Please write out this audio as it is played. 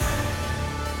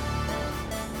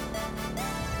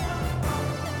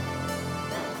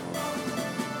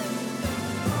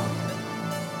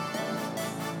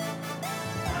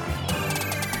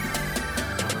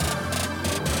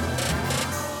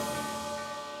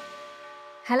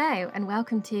Hello and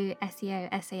welcome to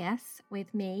SEO SAS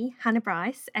with me, Hannah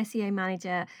Bryce, SEO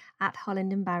manager at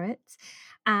Holland and Barrett.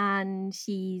 And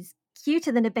she's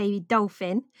cuter than a baby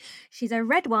dolphin. She's a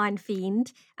red wine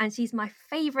fiend and she's my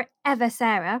favourite ever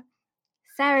Sarah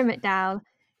McDowell,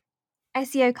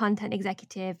 SEO content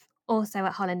executive, also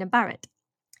at Holland and Barrett.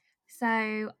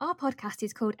 So our podcast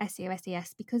is called SEO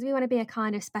SAS because we want to be a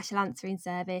kind of special answering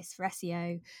service for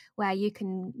SEO where you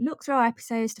can look through our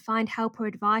episodes to find help or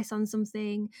advice on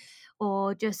something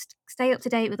or just stay up to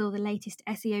date with all the latest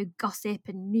SEO gossip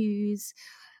and news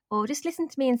or just listen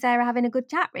to me and Sarah having a good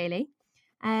chat really.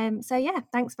 So yeah,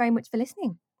 thanks very much for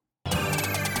listening.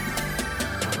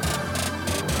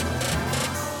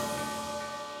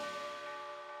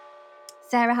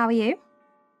 Sarah, how are you?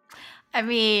 I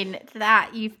mean,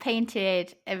 that you've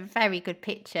painted a very good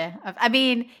picture of. I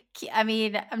mean,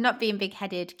 I'm not being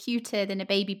big-headed. Cuter than a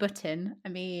baby button. I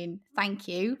mean, thank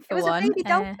you for It was one. a baby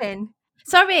dolphin.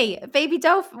 Sorry, baby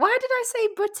dolphin. Why did I say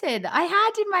button? I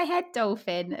had in my head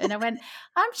dolphin, and I went,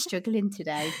 I'm struggling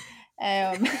today.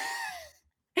 But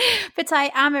I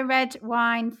am a red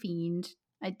wine fiend.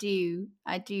 I do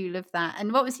love that.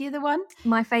 And what was the other one?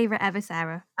 My favourite ever,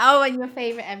 Sarah. Oh, and your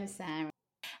favourite ever, Sarah.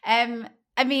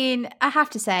 I mean, I have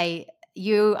to say,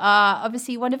 you are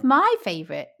obviously one of my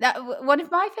favourite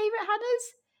Hannahs.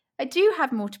 I do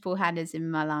have multiple Hannahs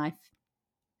in my life.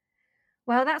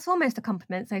 Well, that's almost a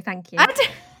compliment, so thank you.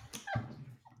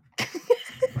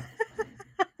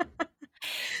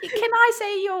 Can I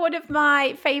say you're one of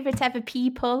my favourite ever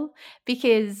people?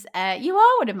 Because you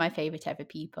are one of my favourite ever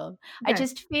people. Good. I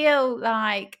just feel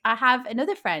like I have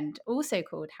another friend also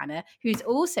called Hannah who's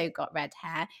also got red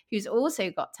hair, who's also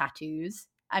got tattoos.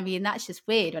 I mean, that's just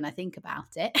weird when I think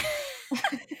about it.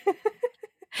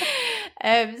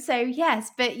 So yes,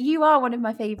 but you are one of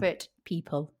my favourite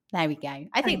people. There we go.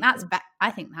 I think that's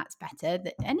better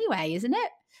anyway, isn't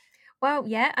it? Well,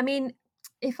 yeah. I mean,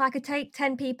 if I could take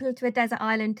 10 people to a desert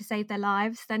island to save their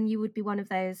lives, then you would be one of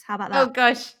those. How about that? Oh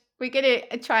gosh, we're going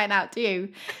to try and outdo.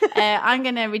 I'm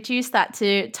going to reduce that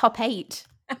to top 8.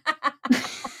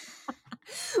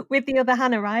 With the other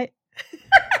Hannah, right?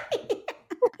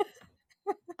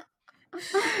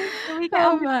 Can we get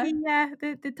on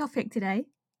with the topic today?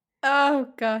 Oh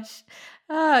gosh.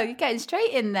 Oh, you're getting straight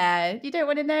in there. You don't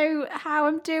want to know how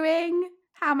I'm doing,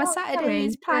 how my Saturday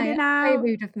is planning out. Very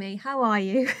rude of me. How are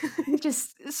you?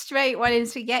 Just straight wanting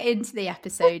to get into the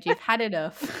episode. You've had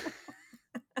enough.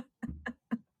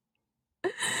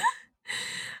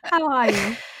 How are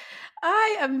you?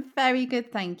 I am very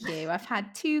good, thank you. I've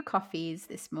had 2 coffees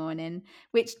this morning,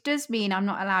 which does mean I'm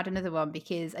not allowed another one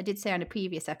because I did say on a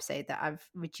previous episode that I've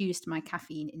reduced my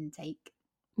caffeine intake.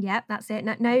 Yep, that's it.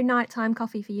 No nighttime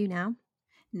coffee for you now.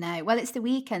 No, well, it's the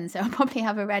weekend, so I'll probably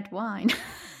have a red wine.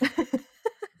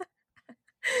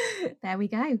 There we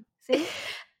go. See?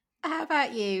 How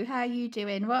about you? How are you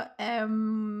doing?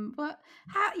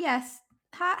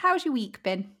 How's your week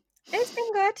been? It's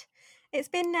been good. It's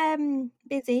been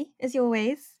busy as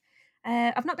always.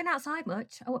 I've not been outside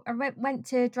much. I went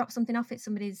to drop something off at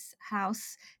somebody's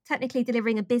house, technically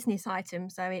delivering a business item,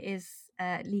 so it is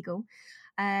legal.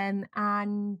 And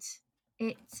that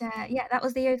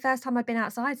was the first time I'd been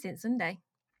outside since Sunday.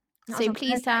 So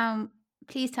please tell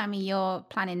me you're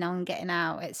planning on getting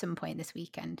out at some point this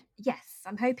weekend. Yes,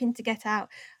 I'm hoping to get out.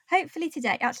 Hopefully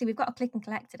today. Actually, we've got a click and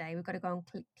collect today. We've got to go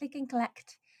and click and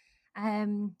collect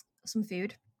some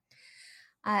food.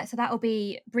 So that will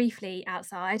be briefly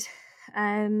outside.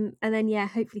 And then,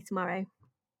 hopefully tomorrow.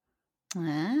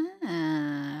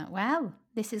 Well,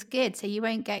 this is good. So you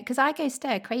won't because I go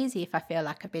stir crazy if I feel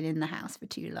like I've been in the house for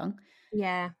too long.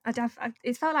 Yeah,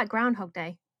 it felt like Groundhog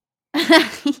Day.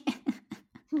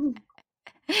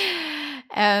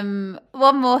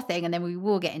 One more thing, and then we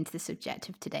will get into the subject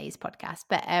of today's podcast.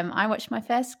 But I watched my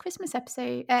first Christmas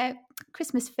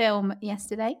film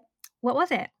yesterday. What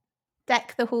was it?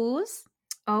 Deck the Halls.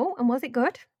 Oh, and was it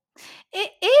good?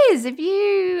 It is.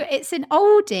 It's an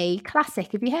oldie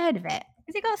classic. Have you heard of it?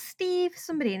 Has it got Steve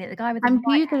somebody in it? The guy with I'm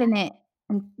googling it.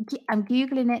 I'm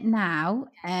googling it now.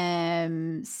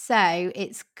 So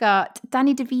it's got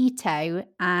Danny DeVito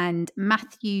and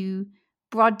Matthew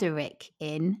Broderick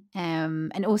in,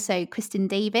 and also Kristen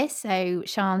Davis, so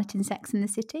Charlotte in Sex and the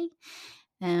City.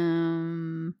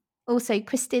 Also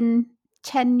Kristen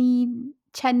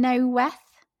Chenoweth.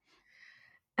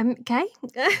 Okay.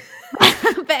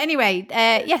 But anyway,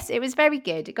 yes, it was very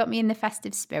good. It got me in the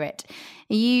festive spirit.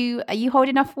 Are you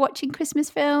holding off watching Christmas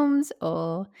films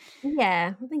or?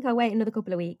 Yeah, I think I'll wait another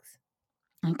couple of weeks.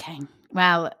 Okay.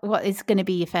 Well, what is going to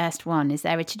be your first one? Is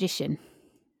there a tradition?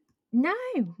 No,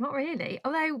 not really.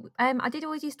 Although I did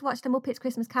always used to watch the Muppets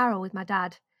Christmas Carol with my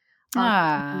dad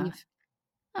on Christmas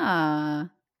Ah, Eve. ah,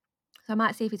 So I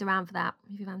might see if he's around for that,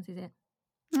 if he fancies it.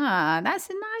 ah, that's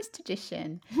a nice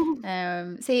tradition.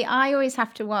 See, I always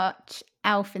have to watch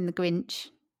Elf and the Grinch.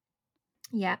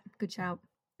 Yeah, good shout.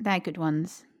 They're good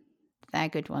ones. They're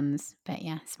good ones. But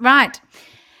yes. Right.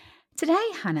 Today,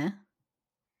 Hannah,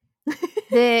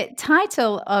 the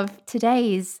title of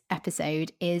today's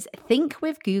episode is Think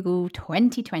with Google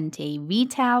 2020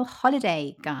 Retail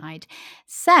Holiday Guide.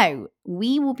 So,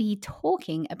 we will be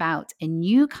talking about a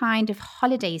new kind of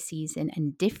holiday season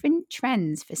and different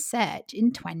trends for search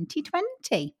in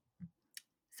 2020.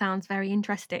 Sounds very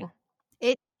interesting.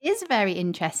 It is very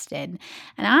interesting.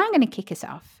 And I'm going to kick us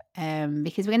off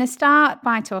because we're going to start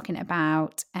by talking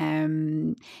about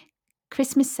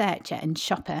Christmas searcher and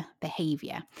shopper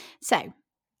behaviour. So,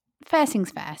 first things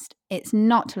first, it's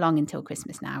not long until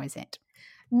Christmas now, is it?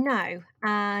 No,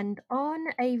 and on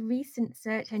a recent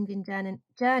Search Engine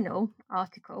Journal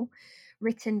article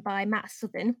written by Matt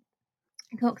Southern,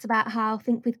 it talks about how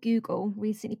Think with Google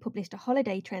recently published a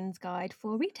holiday trends guide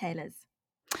for retailers.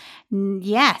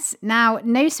 Yes. Now,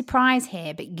 no surprise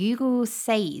here, but Google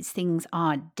says things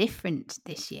are different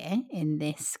this year in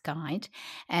this guide.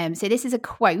 So this is a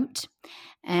quote,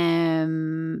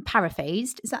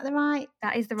 paraphrased. Is that the right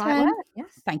That is the right term? word, yes.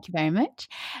 Thank you very much.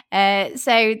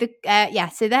 So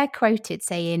they're quoted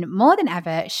saying, more than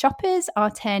ever, shoppers are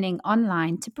turning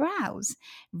online to browse,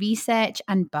 research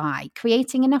and buy,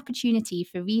 creating an opportunity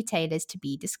for retailers to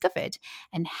be discovered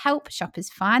and help shoppers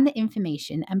find the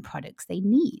information and products they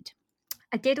need.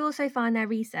 I did also find their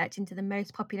research into the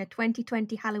most popular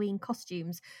 2020 Halloween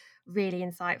costumes really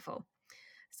insightful.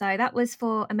 So that was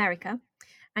for America.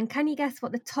 And can you guess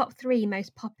what the top 3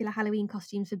 most popular Halloween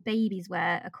costumes for babies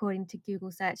were according to Google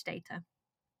search data?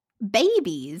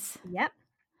 Babies. Yep.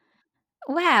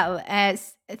 Well,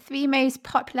 3 most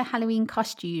popular Halloween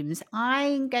costumes.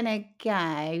 I'm gonna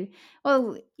go.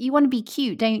 Well, you want to be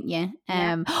cute, don't you?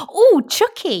 Yeah. Oh,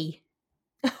 Chucky.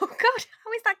 Oh God,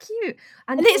 how is that cute?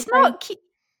 And it's also, not cute.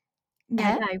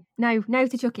 yeah, no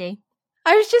to Chucky.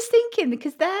 I was just thinking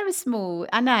because they're a small.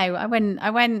 I know. I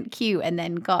went cute, and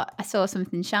then I saw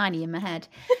something shiny in my head.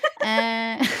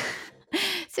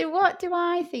 So what do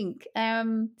I think?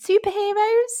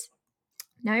 Superheroes?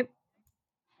 No.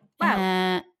 Well,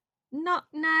 Uh,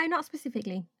 not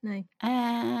specifically. No.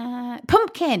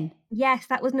 Pumpkin. Yes,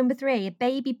 that was number 3, a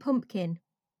baby pumpkin.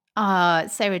 Oh,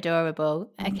 it's so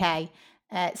adorable. Mm. Okay.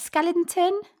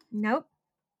 Skeleton. Nope.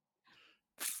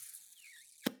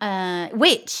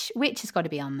 Witch. Witch has got to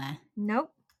be on there.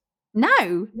 Nope.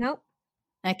 No. Nope.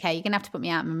 Okay, you're going to have to put me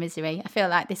out of my misery. I feel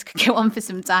like this could go on for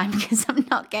some time because I'm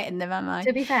not getting them, am I?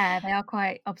 To be fair, they are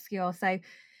quite obscure. So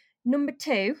number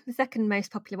 2, the second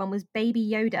most popular one was Baby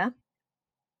Yoda.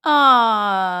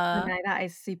 I Oh, know, that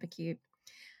is super cute.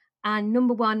 And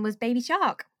number 1 was Baby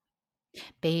Shark.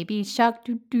 Baby shark,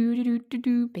 do do do do do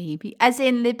do, baby. As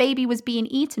in the baby was being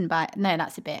eaten by. No,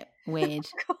 that's a bit weird.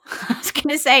 I was going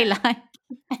to say like.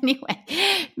 Anyway,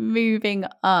 moving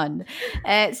on.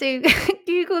 So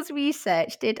Google's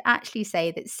research did actually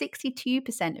say that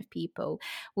 62% of people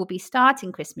will be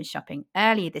starting Christmas shopping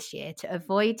earlier this year to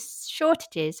avoid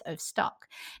shortages of stock.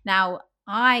 Now,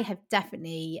 I have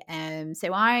definitely,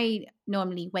 so I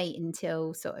normally wait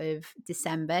until sort of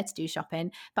December to do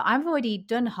shopping, but I've already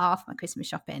done half my Christmas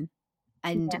shopping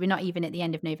and we're not even at the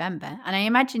end of November. And I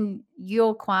imagine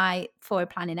you're quite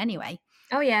forward planning anyway.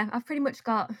 Oh yeah, I've pretty much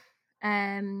got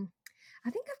I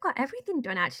think I've got everything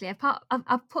done actually.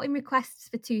 I've put in requests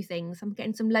for 2 things. I'm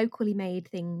getting some locally made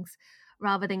things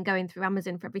rather than going through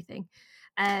Amazon for everything.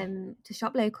 To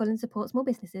shop local and support small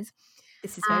businesses.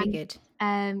 This is very good.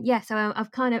 Yeah, so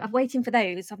I'm waiting for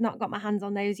those. I've not got my hands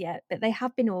on those yet, but they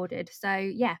have been ordered. So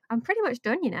yeah, I'm pretty much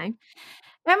done, you know.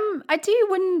 I do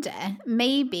wonder,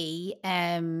 maybe,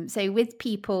 so with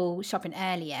people shopping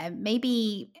earlier,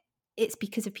 maybe it's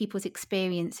because of people's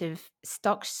experience of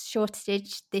stock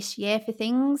shortage this year for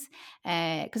things.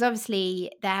 Because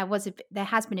obviously there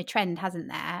has been a trend, hasn't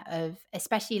there, of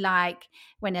especially like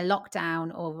when a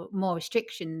lockdown or more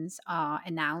restrictions are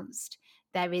announced,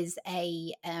 there is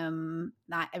a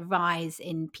like a rise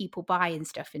in people buying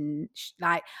stuff and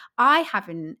like I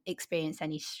haven't experienced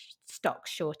any stock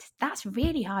shortage. That's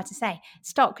really hard to say.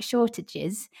 Stock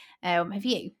shortages. Have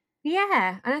you?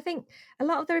 Yeah, and I think a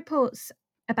lot of the reports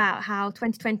about how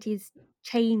 2020 has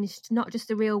changed not just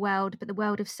the real world, but the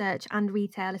world of search and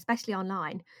retail, especially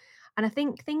online. And I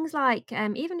think things like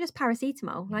even just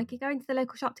paracetamol, like you go into the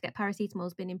local shop to get paracetamol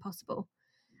has been impossible.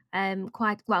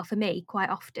 Quite well for me, quite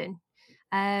often.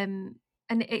 And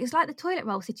it was like the toilet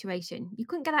roll situation. You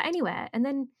couldn't get that anywhere. And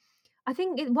then I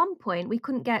think at one point we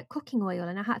couldn't get cooking oil,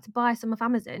 and I had to buy some off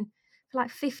Amazon for like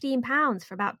 £15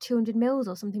 for about 200 mils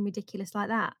or something ridiculous like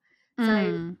that. So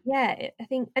Mm. yeah, I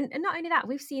think, and not only that,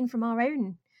 we've seen from our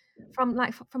own, from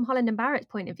Holland and Barrett's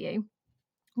point of view,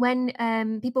 when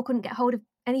people couldn't get hold of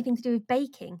anything to do with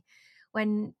baking,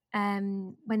 when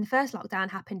the first lockdown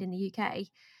happened in the UK,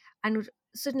 and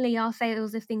suddenly our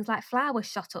sales of things like flour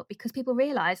shot up because people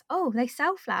realised, oh, they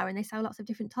sell flour and they sell lots of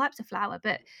different types of flour,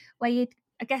 but where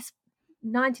I guess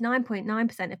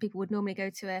 99.9% of people would normally go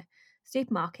to a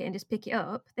supermarket and just pick it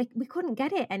up, we couldn't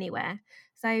get it anywhere.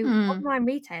 So Mm. online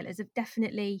retailers have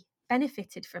definitely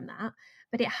benefited from that,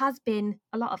 but it has been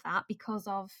a lot of that because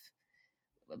of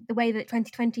the way that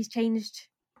 2020's changed.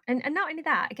 And not only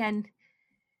that, again,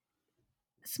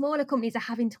 smaller companies are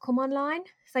having to come online.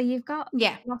 So you've got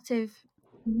Yeah. a lot of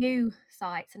new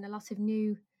sites and a lot of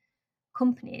new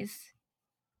companies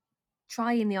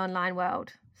trying the online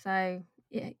world. So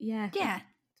yeah, Yeah.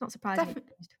 it's not surprising.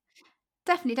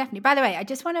 Definitely. By the way, I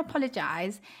just want to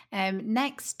apologise.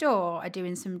 Next door are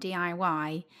doing some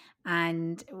DIY,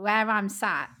 and where I'm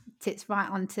sat sits right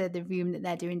onto the room that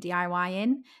they're doing DIY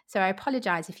in. So I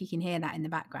apologise if you can hear that in the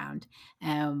background.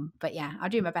 But yeah, I'll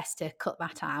do my best to cut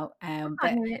that out.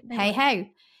 But hey ho,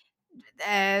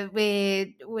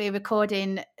 we're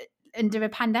recording under a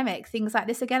pandemic. Things like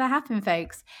this are going to happen,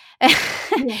 folks.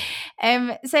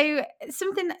 So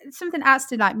something else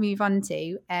to like move on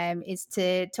to is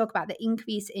to talk about the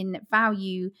increase in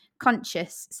value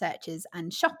conscious searchers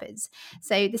and shoppers.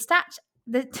 So the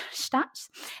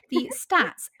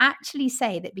stats actually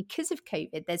say that because of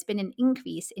COVID, there's been an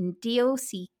increase in deal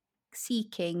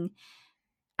seeking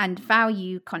and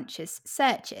value conscious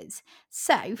searches.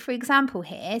 So, for example,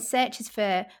 here, searches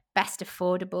for best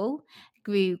affordable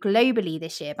grew globally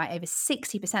this year by over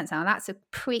 60%. Now, that's a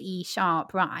pretty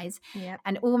sharp rise. Yep.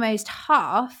 And almost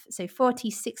half, so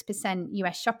 46%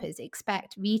 US shoppers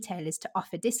expect retailers to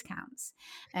offer discounts.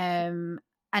 And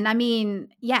I mean,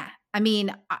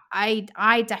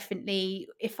 I definitely,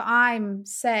 if I'm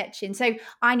searching, so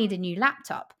I need a new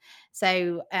laptop.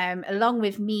 So along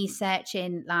with me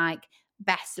searching like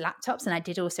best laptops, and I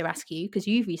did also ask you because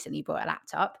you've recently bought a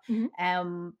laptop,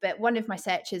 but one of my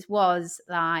searches was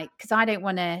like, because I don't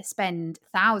want to spend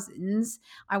thousands,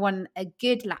 I want a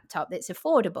good laptop that's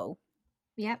affordable.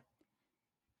 Yep.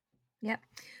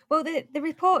 Well, the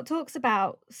report talks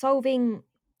about solving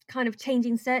kind of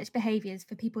changing search behaviors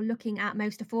for people looking at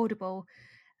most affordable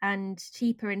and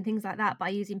cheaper and things like that by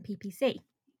using PPC.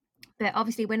 But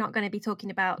obviously, we're not going to be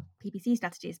talking about PPC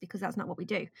strategies because that's not what we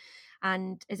do.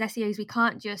 And as SEOs, we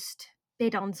can't just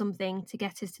bid on something to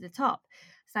get us to the top.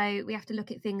 So we have to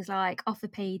look at things like offer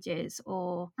pages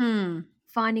or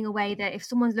finding a way that if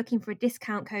someone's looking for a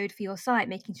discount code for your site,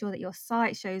 making sure that your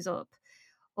site shows up,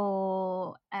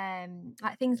 or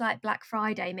like things like Black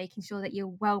Friday, making sure that you're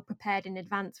well prepared in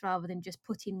advance rather than just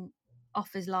putting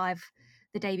offers live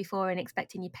the day before and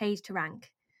expecting your page to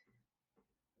rank.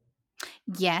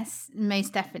 Yes,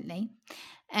 most definitely.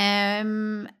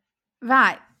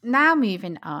 Right, now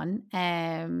moving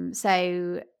on.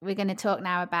 So we're going to talk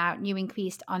now about new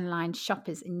increased online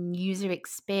shoppers and user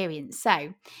experience.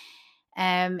 So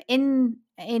in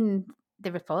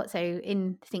the report, so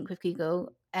in Think with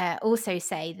Google, also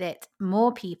say that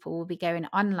more people will be going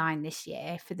online this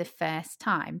year for the first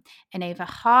time, and over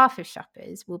half of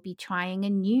shoppers will be trying a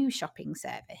new shopping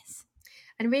service.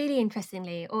 And really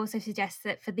interestingly, it also suggests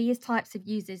that for these types of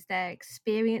users, their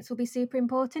experience will be super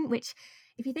important, which,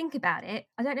 if you think about it,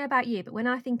 I don't know about you, but when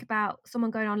I think about someone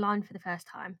going online for the first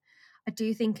time, I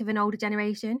do think of an older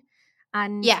generation.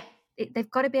 And Yeah.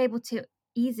 they've got to be able to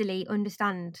easily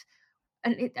understand.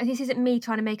 And this isn't me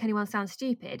trying to make anyone sound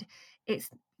stupid.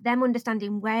 It's them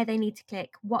understanding where they need to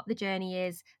click, what the journey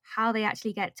is, how they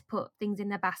actually get to put things in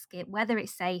their basket, whether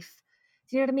it's safe.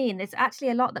 Do you know what I mean? There's actually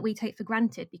a lot that we take for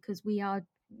granted because we are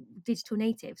digital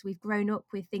natives. We've grown up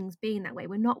with things being that way.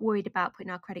 We're not worried about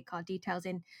putting our credit card details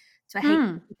in to a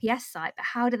HTTPS site, but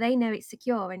how do they know it's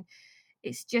secure? And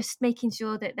it's just making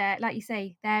sure that they're, like you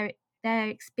say, their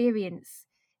experience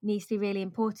needs to be really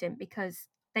important because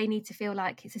they need to feel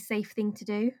like it's a safe thing to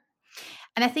do.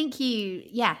 And I think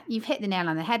you've hit the nail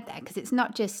on the head there, because it's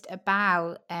not just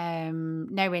about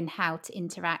knowing how to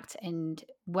interact and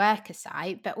work a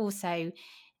site, but also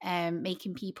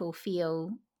making people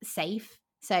feel safe.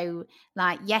 So,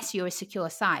 like, yes, you're a secure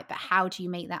site, but how do you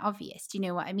make that obvious? Do you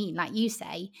know what I mean? Like you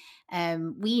say,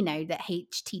 we know that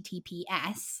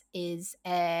HTTPS is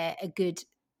a good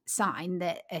sign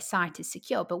that a site is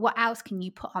secure, but what else can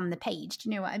you put on the page? Do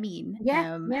you know what I mean?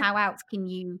 Yeah. How else can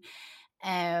you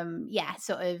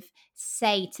sort of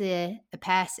say to a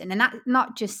person, and that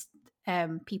not just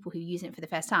people who use it for the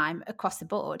first time, across the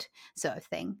board sort of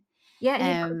thing. Yeah, and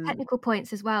you've got the Um, technical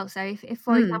points as well. So if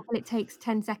for mm. example, it takes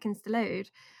 10 seconds to load,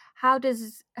 how do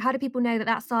people know that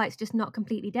that site's just not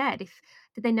completely dead? If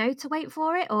do they know to wait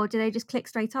for it, or do they just click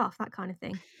straight off, that kind of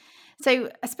thing?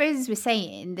 So I suppose as we're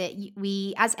saying that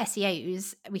we, as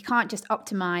SEOs, we can't just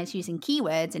optimize using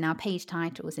keywords in our page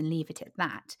titles and leave it at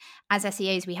that. As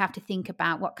SEOs, we have to think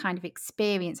about what kind of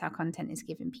experience our content is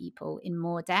giving people in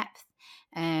more depth,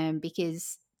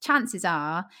 because chances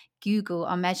are Google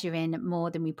are measuring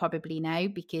more than we probably know,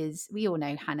 because we all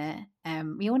know Hannah.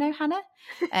 We all know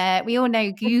Hannah. We all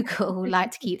know Google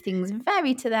like to keep things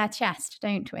very to their chest,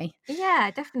 don't we?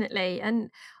 Yeah, definitely, and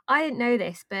I didn't know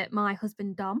this, but my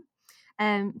husband Dom,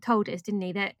 told us, didn't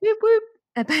he, that Whoop, whoop.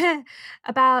 about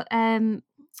about,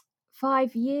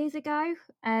 5 years ago,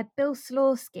 Bill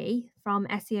Slawski from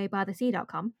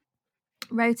SEObythesea.com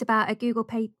wrote about a Google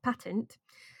paid patent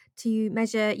to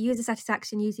measure user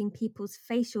satisfaction using people's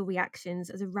facial reactions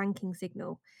as a ranking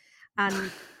signal.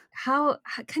 And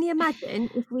can you imagine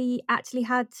if we actually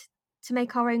had to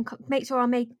make our own make sure our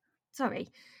make sorry,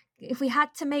 if we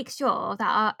had to make sure that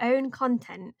our own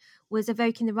content was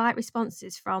evoking the right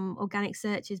responses from organic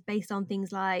searches based on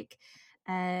things like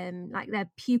their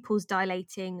pupils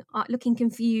dilating, looking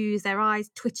confused, their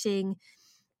eyes twitching,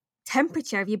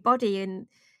 temperature of your body,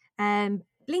 and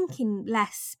blinking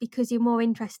less because you're more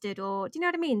interested, or do you know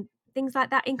what I mean? Things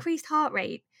like that, increased heart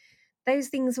rate. Those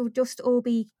things will just all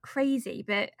be crazy,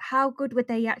 but how good would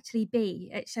they actually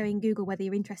be at showing Google whether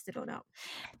you're interested or not?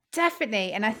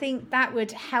 Definitely. And I think that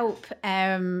would help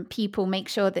people make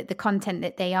sure that the content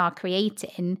that they are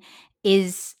creating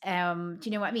is, do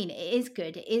you know what I mean? It is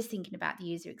good. It is thinking about the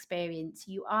user experience.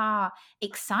 You are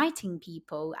exciting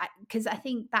people, because I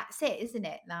think that's it, isn't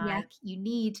it? Yeah. Like, you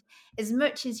need, as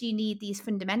much as you need these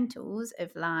fundamentals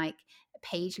of like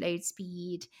page load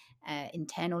speed,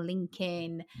 internal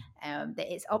linking,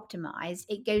 that it's optimized,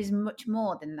 it goes much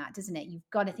more than that, doesn't it? You've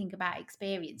got to think about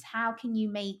experience. How can you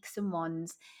make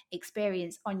someone's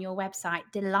experience on your website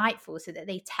delightful so that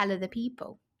they tell other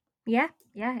people? Yeah.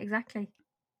 Yeah, exactly.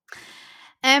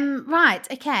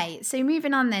 Right, okay. So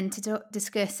moving on then to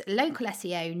discuss local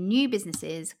SEO, new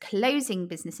businesses, closing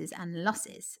businesses, and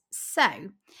losses.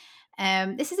 So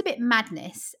this is a bit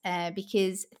madness,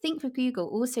 because Think with Google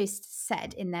also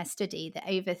said in their study that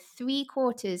over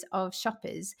 3/4 of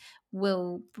shoppers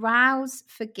will browse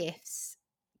for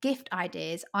gift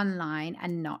ideas online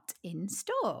and not in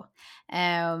store.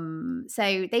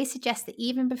 So they suggest that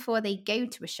even before they go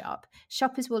to a shop,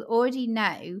 shoppers will already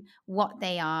know what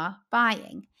they are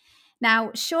buying.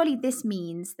 Now, surely this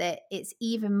means that it's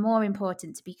even more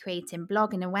important to be creating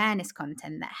blog and awareness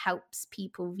content that helps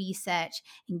people research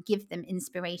and give them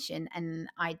inspiration and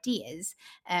ideas.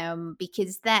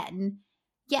 Because then,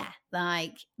 yeah,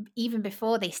 like even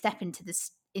before they step into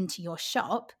into your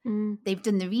shop, Mm. they've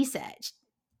done the research.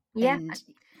 Yeah. And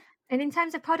And in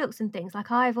terms of products and things, like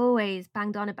I've always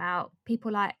banged on about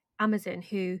people like Amazon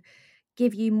who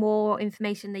give you more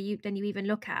information than you even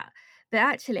look at. But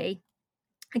actually,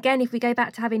 again, if we go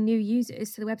back to having new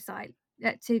users to the website,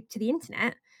 to the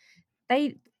internet,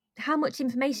 they how much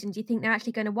information do you think they're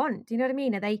actually going to want? Do you know what I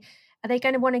mean? Are they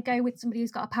going to want to go with somebody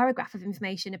who's got a paragraph of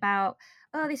information about,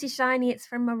 oh, this is shiny, it's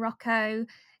from Morocco,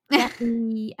 get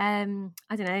the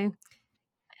I don't know,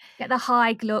 get the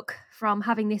high look from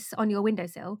having this on your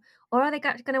windowsill? Or are they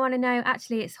going to want to know,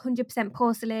 actually, it's 100%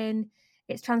 porcelain,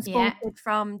 it's yeah, transported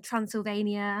from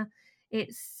Transylvania,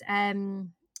 it's, I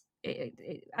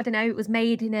don't know, it was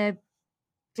made in a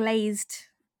glazed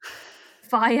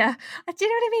fire. Do you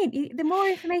know what I mean? The more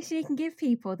information you can give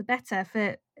people, the better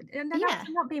for, and yeah,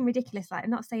 I'm not being ridiculous, like, I'm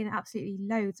not saying absolutely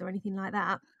loads or anything like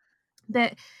that,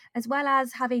 but as well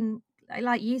as having,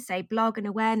 like you say, blog and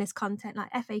awareness content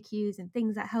like FAQs and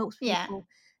things that helps yeah, people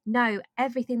know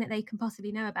everything that they can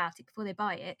possibly know about it before they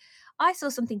buy it. I saw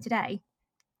something today.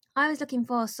 I was looking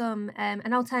for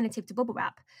an alternative to bubble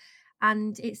wrap,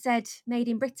 and it said "Made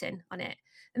in Britain" on it.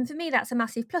 And for me, that's a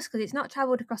massive plus because it's not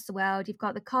travelled across the world. You've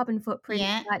got the carbon footprint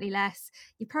yeah, slightly less.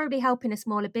 You're probably helping a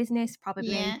smaller business,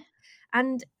 probably. yeah.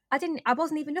 And I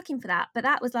wasn't even looking for that, but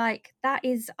that was like, that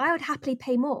is, I would happily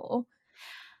pay more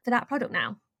for that product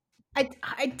now.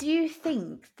 I do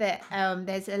think that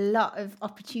there's a lot of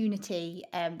opportunity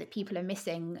that people are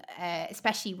missing,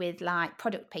 especially with like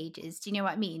product pages. Do you know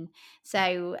what I mean?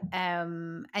 So,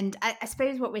 and I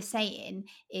suppose what we're saying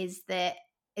is that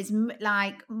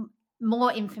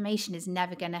more information is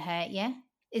never going to hurt you.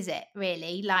 is it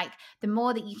really? Like, the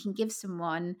more that you can give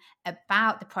someone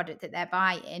about the product that they're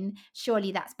buying,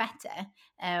 surely that's better.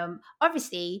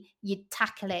 Obviously, you'd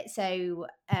tackle it. So,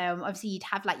 obviously, you'd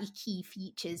have like your key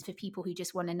features for people who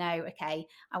just want to know, okay,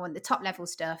 I want the top level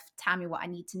stuff. Tell me what I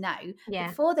need to know. But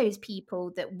Yeah. for those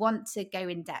people that want to go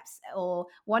in depth or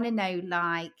want to know,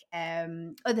 like,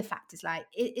 other factors, like,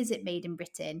 is it made in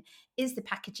Britain? Is the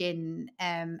packaging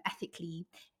ethically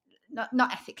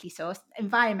not ethically sourced,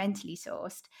 environmentally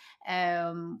sourced?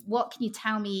 What can you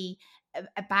tell me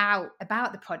about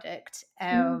the product?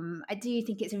 Mm, I do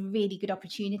think it's a really good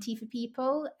opportunity for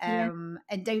people, yeah.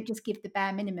 and don't just give the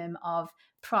bare minimum of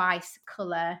price,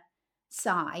 color,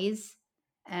 size.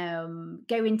 Go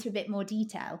into a bit more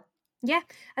detail. Yeah,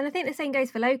 and I think the same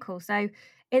goes for local. So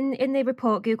in the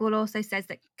report, Google also says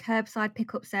that curbside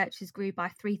pickup searches grew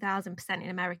by 3,000% in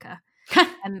America.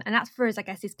 And that's for us, I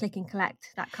guess, is click and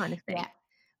collect, that kind of thing. Yeah.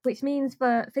 Which means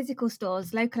for physical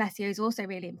stores, local SEO is also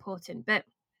really important. But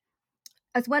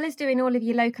as well as doing all of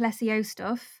your local SEO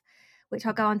stuff, which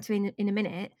I'll go on to in a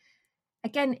minute,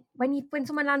 again, when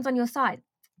someone lands on your site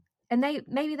and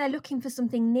they're looking for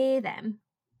something near them,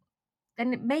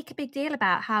 then make a big deal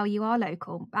about how you are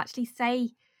local. Actually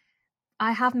say,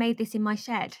 I have made this in my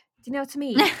shed. Do you know what I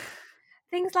mean?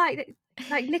 Things like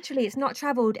literally, it's not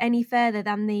travelled any further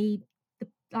than the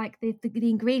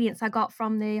ingredients I got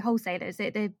from the wholesalers.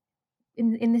 They're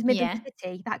in the middle of Yeah. the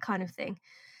city, that kind of thing.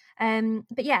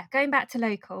 But yeah, going back to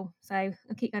local. So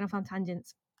I'll keep going off on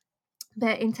tangents.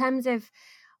 But in terms of,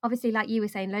 obviously, like you were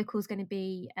saying, local is going to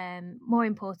be more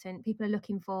important. People are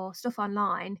looking for stuff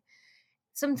online.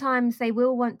 Sometimes they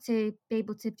will want to be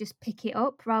able to just pick it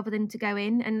up rather than to go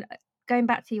in. And going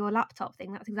back to your laptop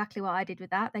thing, that's exactly what I did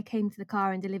with that. They came to the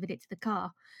car and delivered it to the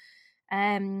car.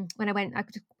 When I went,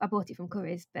 I bought it from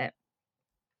Currys. But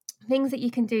things that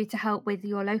you can do to help with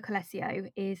your local SEO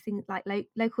is things like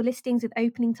local listings with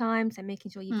opening times and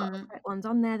making sure you've got the Mm, correct ones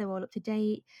on there, they're all up to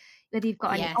date. Whether you've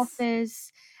got any yes.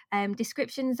 offers,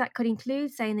 descriptions that could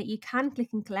include saying that you can click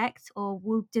and collect or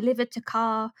will deliver to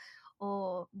car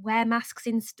or wear masks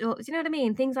in stores. You know what I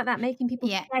mean? Things like that, making people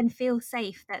Yeah. then feel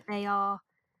safe that they are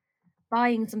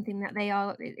buying something that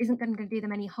isn't going to do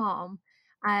them any harm.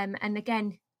 And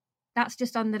again, that's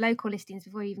just on the local listings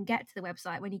before you even get to the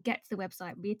website. When you get to the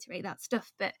website, reiterate that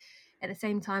stuff. But at the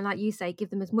same time, like you say, give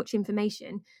them as much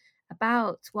information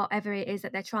about whatever it is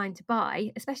that they're trying to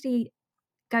buy, especially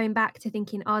going back to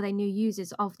thinking, are they new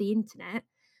users of the internet?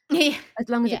 Yeah. As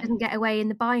long as it Yeah. doesn't get away in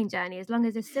the buying journey, as long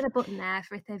as there's still a button there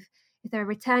for if they're a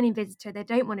returning visitor, they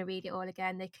don't want to read it all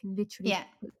again, they can literally Yeah.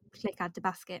 click add to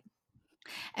basket.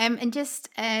 And just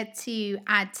to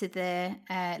add to the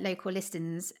local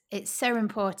listings, it's so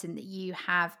important that you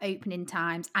have opening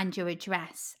times and your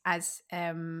address as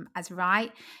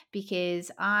right,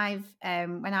 because I've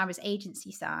when I was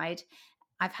agency side,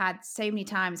 I've had so many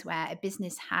times where a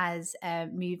business has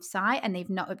moved site and they've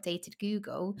not updated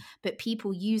Google, but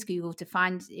people use Google to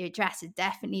find your address. It's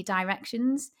definitely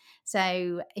directions.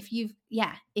 So if you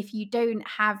don't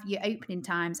have your opening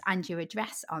times and your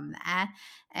address on there,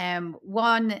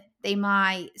 one, they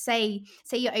might say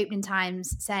your opening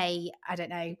times, say, I don't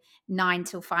know, 9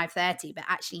 till 5:30, but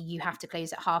actually you have to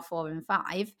close at 4:30 and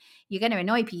 5. You're going to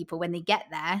annoy people when they get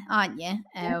there, aren't you?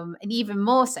 Yeah, And even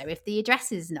more so if the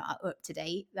address is not up to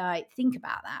date. Like, think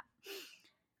about that.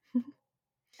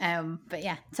 But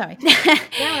yeah, sorry. yeah,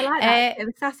 I like that. uh, It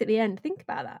was sass at the end. Think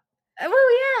about that. well,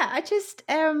 yeah,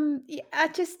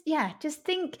 just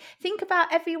think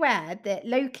about everywhere that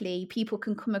locally people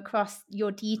can come across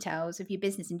your details of your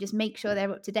business and just make sure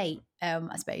they're up to date.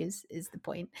 I suppose is the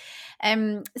point.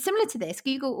 Similar to this,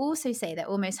 Google also say that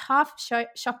almost half of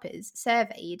shoppers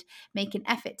surveyed make an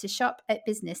effort to shop at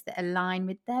business that align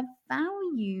with their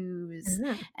values.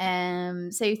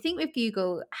 So Think with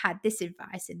Google had this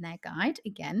advice in their guide.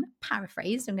 Again,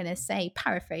 paraphrased. I'm going to say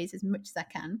paraphrase as much as I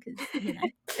can because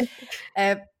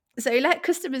so let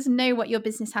customers know what your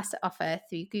business has to offer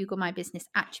through Google My Business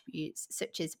attributes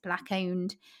such as Black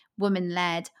owned, woman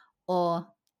led, or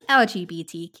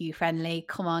LGBTQ friendly.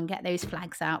 Come on, get those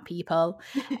flags out, people,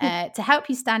 to help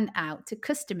you stand out to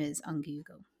customers on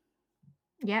Google.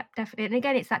 Yep, definitely. And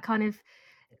again, it's that kind of,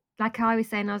 like I was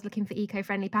saying, I was looking for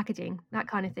eco-friendly packaging, that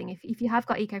kind of thing. If you have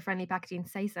got eco-friendly packaging,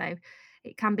 say so.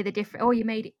 It can be the different, or you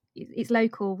made it, it's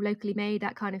locally made,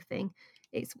 that kind of thing.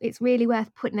 It's really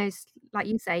worth putting those, like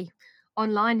you say,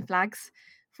 online flags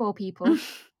for people,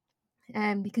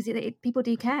 because people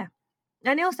do care.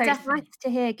 And also, it's nice Definitely. to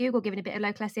hear Google giving a bit of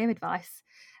local SEO advice,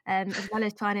 as well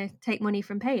as trying to take money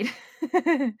from paid.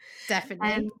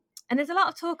 Definitely. And there's a lot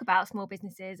of talk about small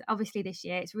businesses. Obviously, this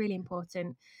year it's really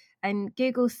important. And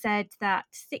Google said that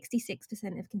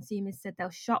 66% of consumers said they'll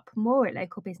shop more at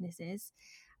local businesses.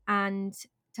 And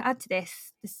to add to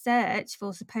this, the search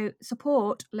for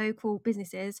support local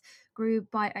businesses grew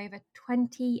by over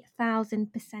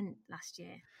 20,000% last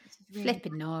year. Which is really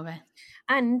Flipping Nora.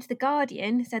 And The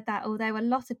Guardian said that although a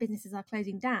lot of businesses are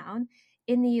closing down,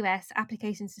 in the US,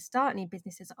 applications to start new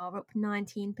businesses are up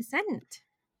 19%.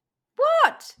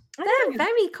 What? I They're know.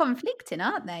 very conflicting,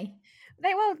 aren't they?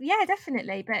 Well, yeah,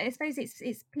 definitely. But I suppose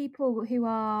it's people who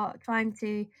are trying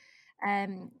to,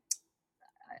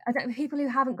 people who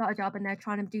haven't got a job and they're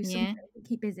trying to do something to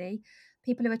keep busy.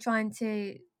 People who are trying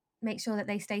to make sure that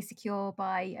they stay secure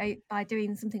by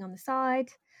doing something on the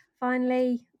side,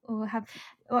 finally, or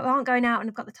aren't going out and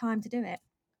have got the time to do it.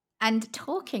 And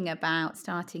talking about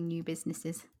starting new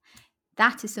businesses,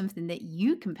 that is something that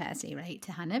you can personally relate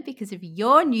to, Hannah, because of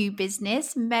your new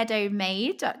business,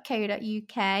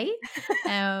 meadowmade.co.uk.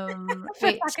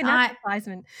 Like an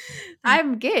advertisement.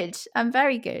 I'm good. I'm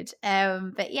very good.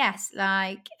 But yes,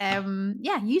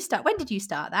 you start. When did you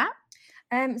start that?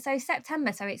 So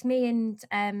September. So it's me and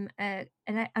an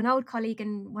old colleague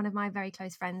and one of my very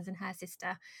close friends and her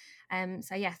sister.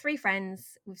 So yeah, 3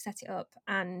 friends. We've set it up,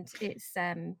 and it's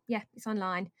it's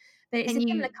online. But it's a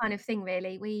similar kind of thing,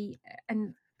 really.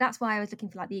 And that's why I was looking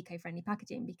for like the eco-friendly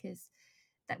packaging, because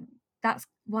that's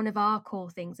one of our core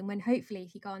things. And when hopefully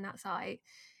if you go on that site,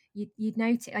 you'd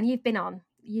notice, and you've been on,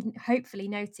 you'd hopefully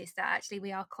notice that actually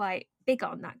we are quite big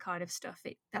on that kind of stuff.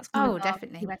 That's one of our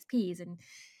definitely USPs, and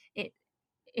it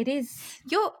is.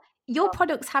 Your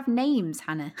products have names,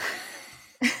 Hannah.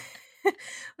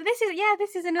 Well,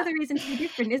 this is another reason to be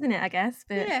different, isn't it? I guess,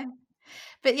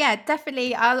 but yeah,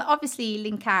 definitely. I'll obviously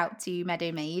link out to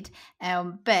Meadowmade,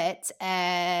 but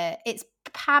it's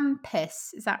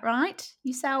Pampas. Is that right?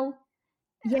 You sell?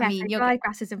 Yeah, dried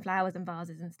grasses and flowers and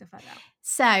vases and stuff like that.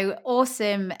 So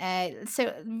awesome.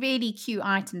 So really cute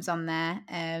items on there.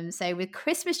 So with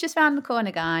Christmas just around the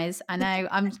corner, guys, I know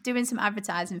I'm doing some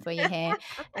advertising for you here.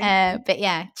 But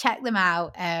yeah, check them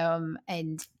out.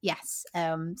 And yes,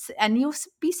 and you'll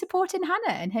be supporting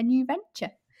Hannah and her new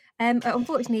venture.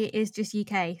 Unfortunately, it is just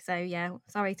UK. So yeah,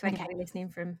 sorry to anybody listening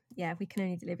from, we can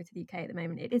only deliver to the UK at the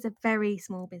moment. It is a very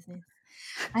small business.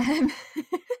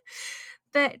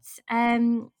 But I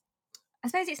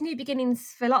suppose it's new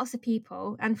beginnings for lots of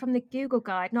people, and from the Google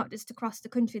guide, not just across the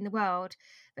country and the world,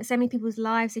 but so many people's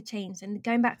lives have changed. And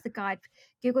going back to the guide,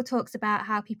 Google talks about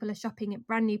how people are shopping at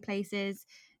brand new places,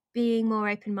 being more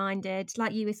open-minded,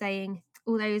 like you were saying,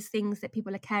 all those things that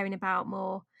people are caring about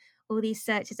more, all these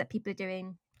searches that people are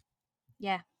doing.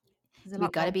 Yeah.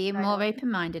 We've got to be more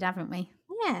open-minded, haven't we?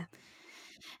 Yeah.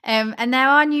 And there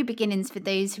are new beginnings for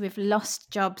those who have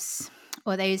lost jobs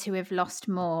or those who have lost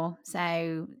more.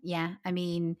 So yeah, I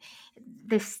mean,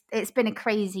 it's been a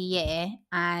crazy year,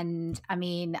 and I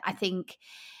mean, I think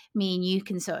me and you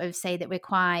can sort of say that we're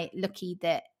quite lucky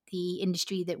that the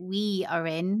industry that we are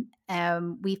in,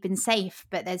 we've been safe,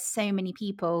 but there's so many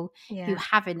people who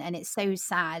haven't, and it's so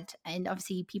sad. And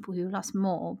obviously people who lost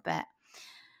more, but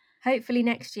hopefully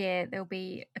next year there'll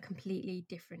be a completely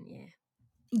different year.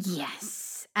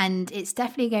 Yes, and it's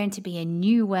definitely going to be a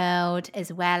new world,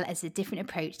 as well as a different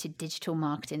approach to digital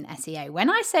marketing SEO. When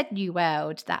I said new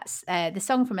world, that's the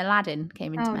song from Aladdin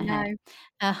came into my head.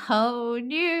 A whole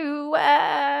new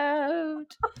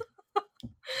world.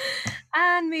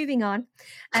 And moving on.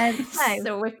 So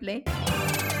swiftly.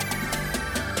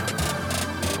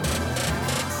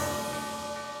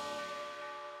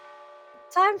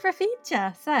 Time for a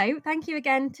feature. So thank you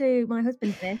again to my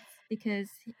husband for this, because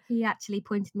he actually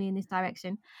pointed me in this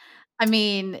direction. I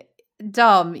mean,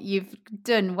 Dom, you've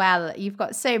done well. You've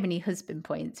got so many husband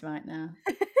points right now.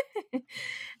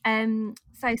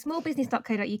 So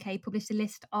smallbusiness.co.uk published a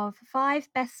list of 5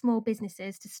 best small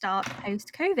businesses to start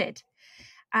post-COVID.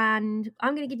 And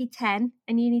I'm going to give you 10,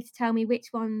 and you need to tell me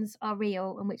which ones are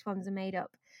real and which ones are made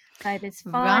up. So there's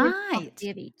 5 of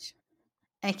each.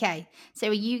 Okay, so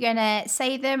are you going to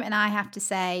say them and I have to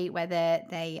say whether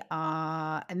they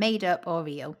are made up or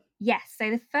real? Yes, so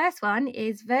the first one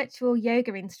is virtual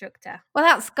yoga instructor. Well,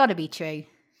 that's got to be true.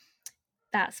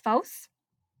 That's false.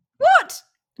 What?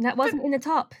 That wasn't in the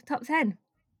top 10.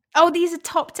 Oh, these are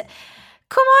top 10.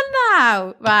 Come on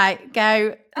now. Right,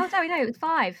 go. Oh, sorry, no, it was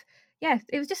 5. Yeah,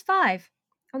 it was just 5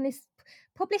 on this.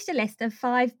 Published a list of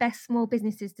 5 best small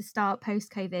businesses to start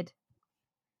post-COVID.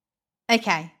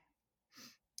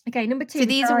 Okay, number 2. So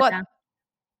these are what?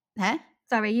 Huh?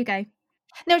 Sorry, you go.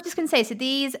 No, I was just going to say, so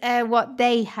these are what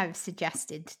they have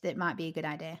suggested that might be a good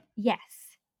idea. Yes.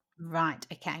 Right,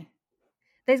 okay.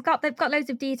 They've got loads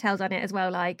of details on it as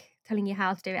well, like telling you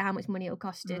how to do it, how much money it'll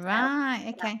cost you.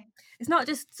 Right, okay. It's not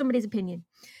just somebody's opinion.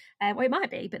 Well, it might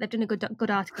be, but they've done a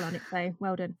good article on it, so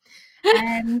well done.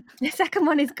 The second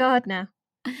one is gardener.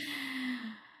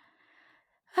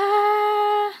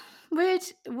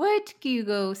 Would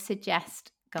Google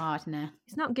suggest gardener?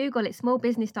 It's not Google, it's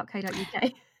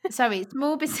smallbusiness.co.uk. Sorry,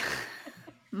 small business.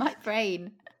 My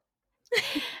brain.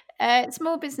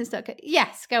 Small business.co.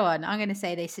 Yes, go on. I'm going to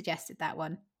say they suggested that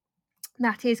one.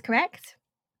 That is correct.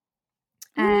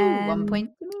 Ooh, 1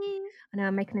 point to me. I know,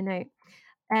 I'm making a note.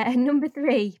 Number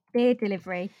 3, beer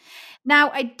delivery. Now,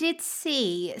 I did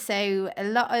see, so a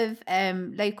lot of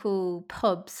local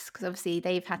pubs, because obviously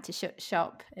they've had to shut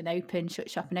shop and open,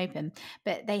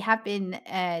 but they have been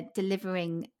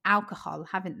delivering alcohol,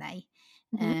 haven't they?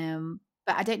 Mm-hmm.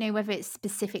 But I don't know whether it's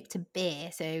specific to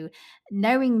beer. So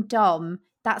knowing Dom,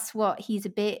 that's what he's a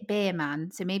beer man.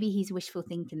 So maybe he's wishful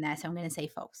thinking there. So I'm going to say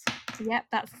false. Yep,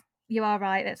 you are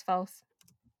right. That's false.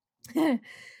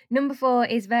 Number 4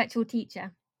 is virtual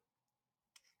teacher.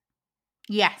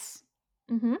 Yes.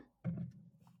 Mm-hmm.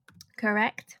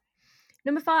 Correct.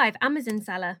 Number 5, Amazon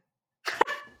seller.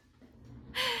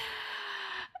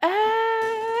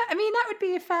 I mean, that would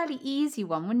be a fairly easy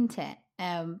one, wouldn't it?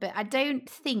 But I don't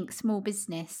think small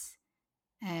business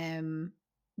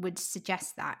would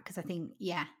suggest that, because I think,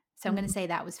 so I'm going to say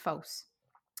that was false.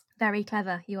 Very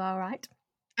clever. You are right.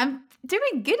 I'm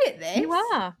doing good at this. You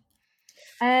are.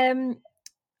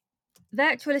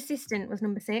 Virtual assistant was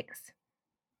number 6.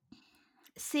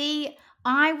 See,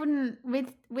 I wouldn't,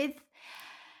 with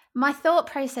my thought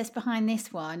process behind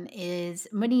this one is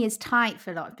money is tight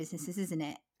for a lot of businesses, isn't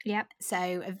it? Yep.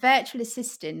 So a virtual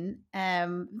assistant,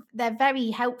 they're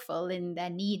very helpful and they're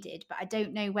needed, but I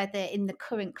don't know whether in the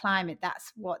current climate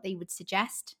that's what they would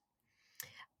suggest.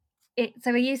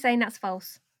 So are you saying that's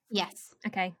false? Yes.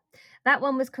 Okay. That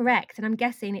one was correct, and I'm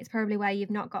guessing it's probably where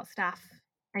you've not got staff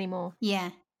anymore.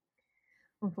 Yeah.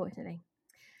 Unfortunately.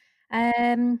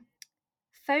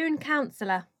 Phone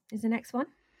counsellor is the next one.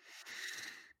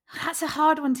 That's a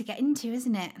hard one to get into,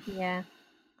 isn't it? Yeah.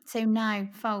 So no,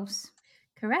 false.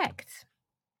 Correct.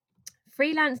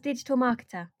 Freelance digital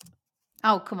marketer.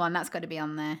 Oh, come on, that's got to be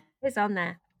on there. It's on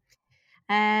there.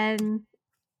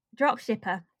 Drop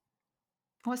shipper.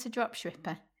 What's a drop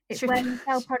shipper? It's when you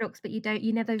sell products, but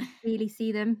you never really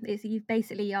see them. You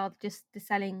basically are just the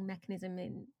selling mechanism,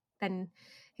 and then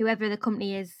whoever the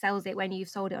company is sells it when you've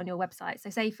sold it on your website. So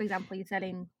say, for example, you're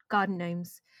selling garden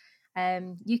gnomes.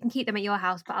 You can keep them at your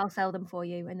house, but I'll sell them for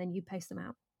you, and then you post them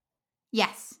out.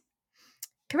 Yes.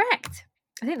 Correct.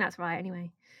 I think that's right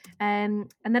anyway.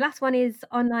 And the last one is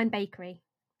online bakery.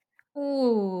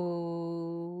 Ooh.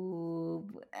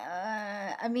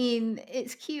 I mean,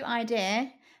 it's a cute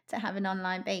idea to have an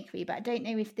online bakery, but I don't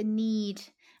know if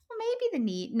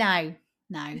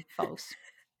no, false.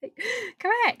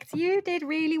 Correct. You did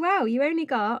really well. You only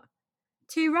got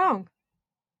 2 wrong.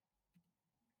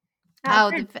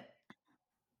 The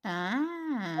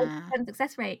 10%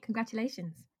 success rate.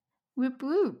 Congratulations. Whoop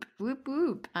whoop whoop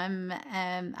whoop.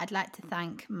 I'd like to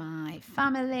thank my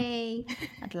family.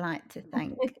 I'd like to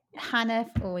thank Hannah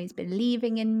for always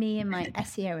believing in me and my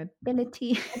SEO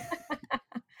ability.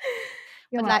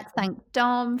 I'd like to thank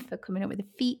Dom for coming up with a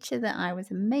feature that I was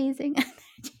amazing.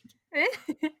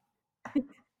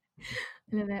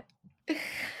 Love it.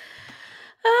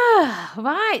 Oh,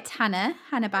 right, Hannah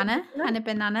Banana.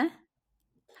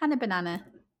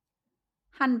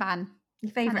 Hanban.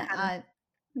 Your favourite.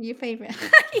 Your favourite.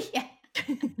 Yeah.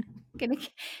 Gonna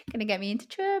get me into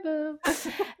trouble.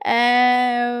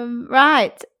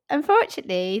 Right.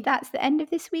 Unfortunately, that's the end of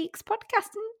this week's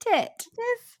podcast, isn't it? It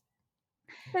is.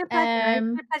 It's been a pleasure. It's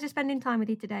been a pleasure spending time with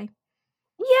you today.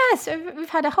 Yes, we've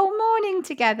had a whole morning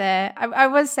together. I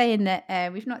was saying that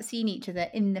we've not seen each other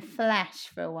in the flesh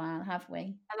for a while, have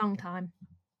we? A long time.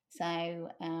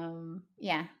 So,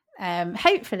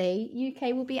 hopefully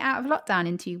UK will be out of lockdown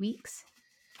in 2 weeks.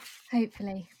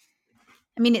 Hopefully.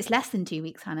 I mean, it's less than 2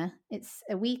 weeks, Hannah. It's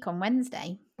a week on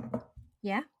Wednesday.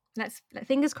 Yeah,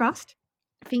 fingers crossed.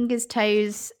 Fingers,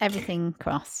 toes, everything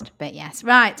crossed. But yes,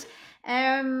 right.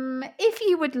 If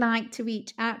you would like to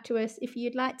reach out to us, if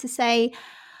you'd like to say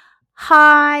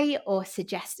hi or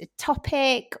suggest a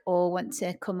topic or want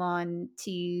to come on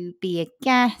to be a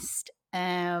guest,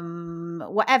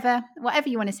 whatever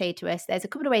you want to say to us, there's a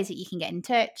couple of ways that you can get in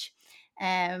touch.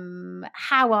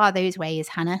 How are those ways,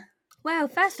 Hannah? Well,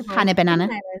 first of all, Hannah Banana.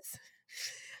 It's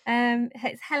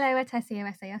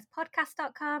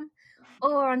hello@seosaspodcast.com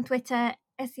or on Twitter,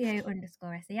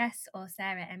 SEO_SAS or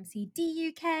Sarah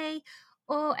MCDUK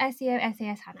or SEO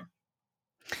SAS Hannah.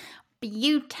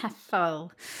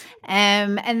 Beautiful.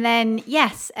 And then,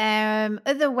 yes,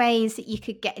 other ways that you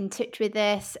could get in touch with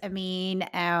us. I mean,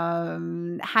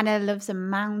 Hannah loves a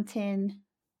mountain.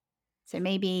 So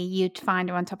maybe you'd find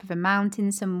her on top of a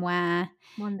mountain somewhere.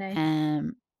 One day.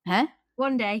 Huh?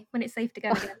 One day when it's safe to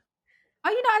go again.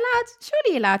 Are you not allowed? Surely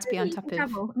you're allowed to be on You top can of.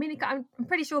 travel. I mean, I'm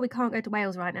pretty sure we can't go to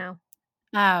Wales right now.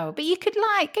 Oh, but you could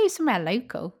like go somewhere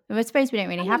local. I suppose we don't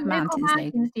really have mountains local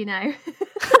local. mountains, do you know?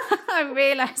 I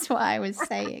realised what I was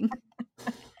saying.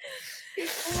 But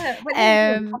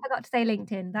I forgot to say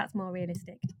LinkedIn. That's more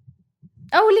realistic.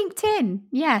 Oh, LinkedIn.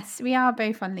 Yes, we are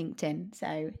both on LinkedIn.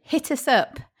 So hit us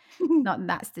up. Not that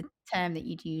that's the term that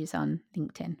you'd use on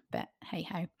LinkedIn, but hey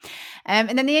ho.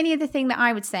 And then the only other thing that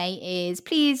I would say is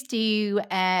please do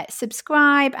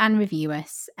subscribe and review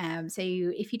us. So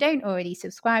if you don't already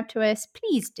subscribe to us,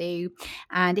 please do.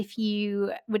 And if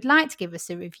you would like to give us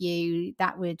a review,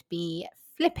 that would be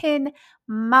flipping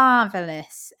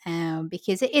marvelous,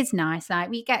 because it is nice. Like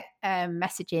we get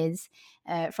messages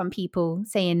from people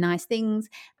saying nice things,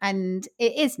 and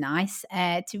it is nice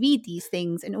to read these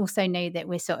things and also know that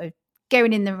we're sort of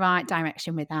going in the right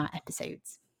direction with our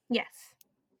episodes. Yes,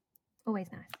 always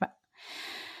nice.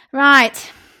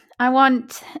 Right, I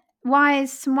want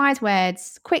some wise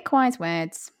words, quick wise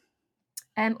words.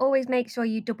 Always make sure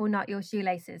you double knot your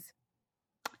shoelaces.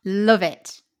 Love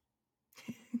it.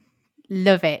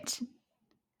 Love it.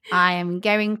 I am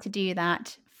going to do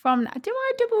that from. Do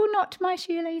I double knot my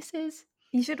shoelaces?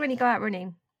 You should when you go out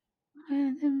running.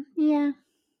 Yeah.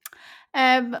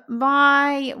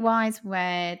 My wise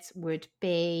words would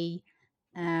be,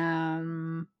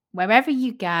 wherever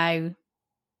you go,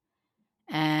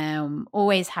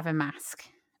 always have a mask.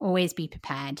 Always be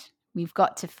prepared. We've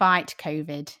got to fight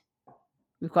COVID.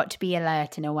 We've got to be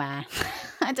alert and aware.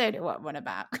 I don't know what I'm on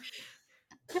about.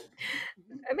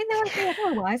 I mean, they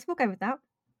were wise. We'll go with that.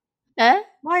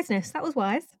 Wiseness. That was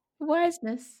wise.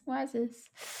 Wiseness.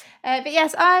 But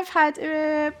yes, I've had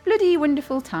a bloody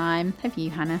wonderful time. Have you,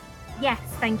 Hannah? Yes,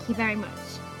 thank you very much.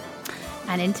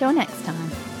 And until next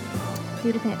time.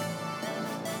 Toodle pip.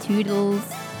 Toodles.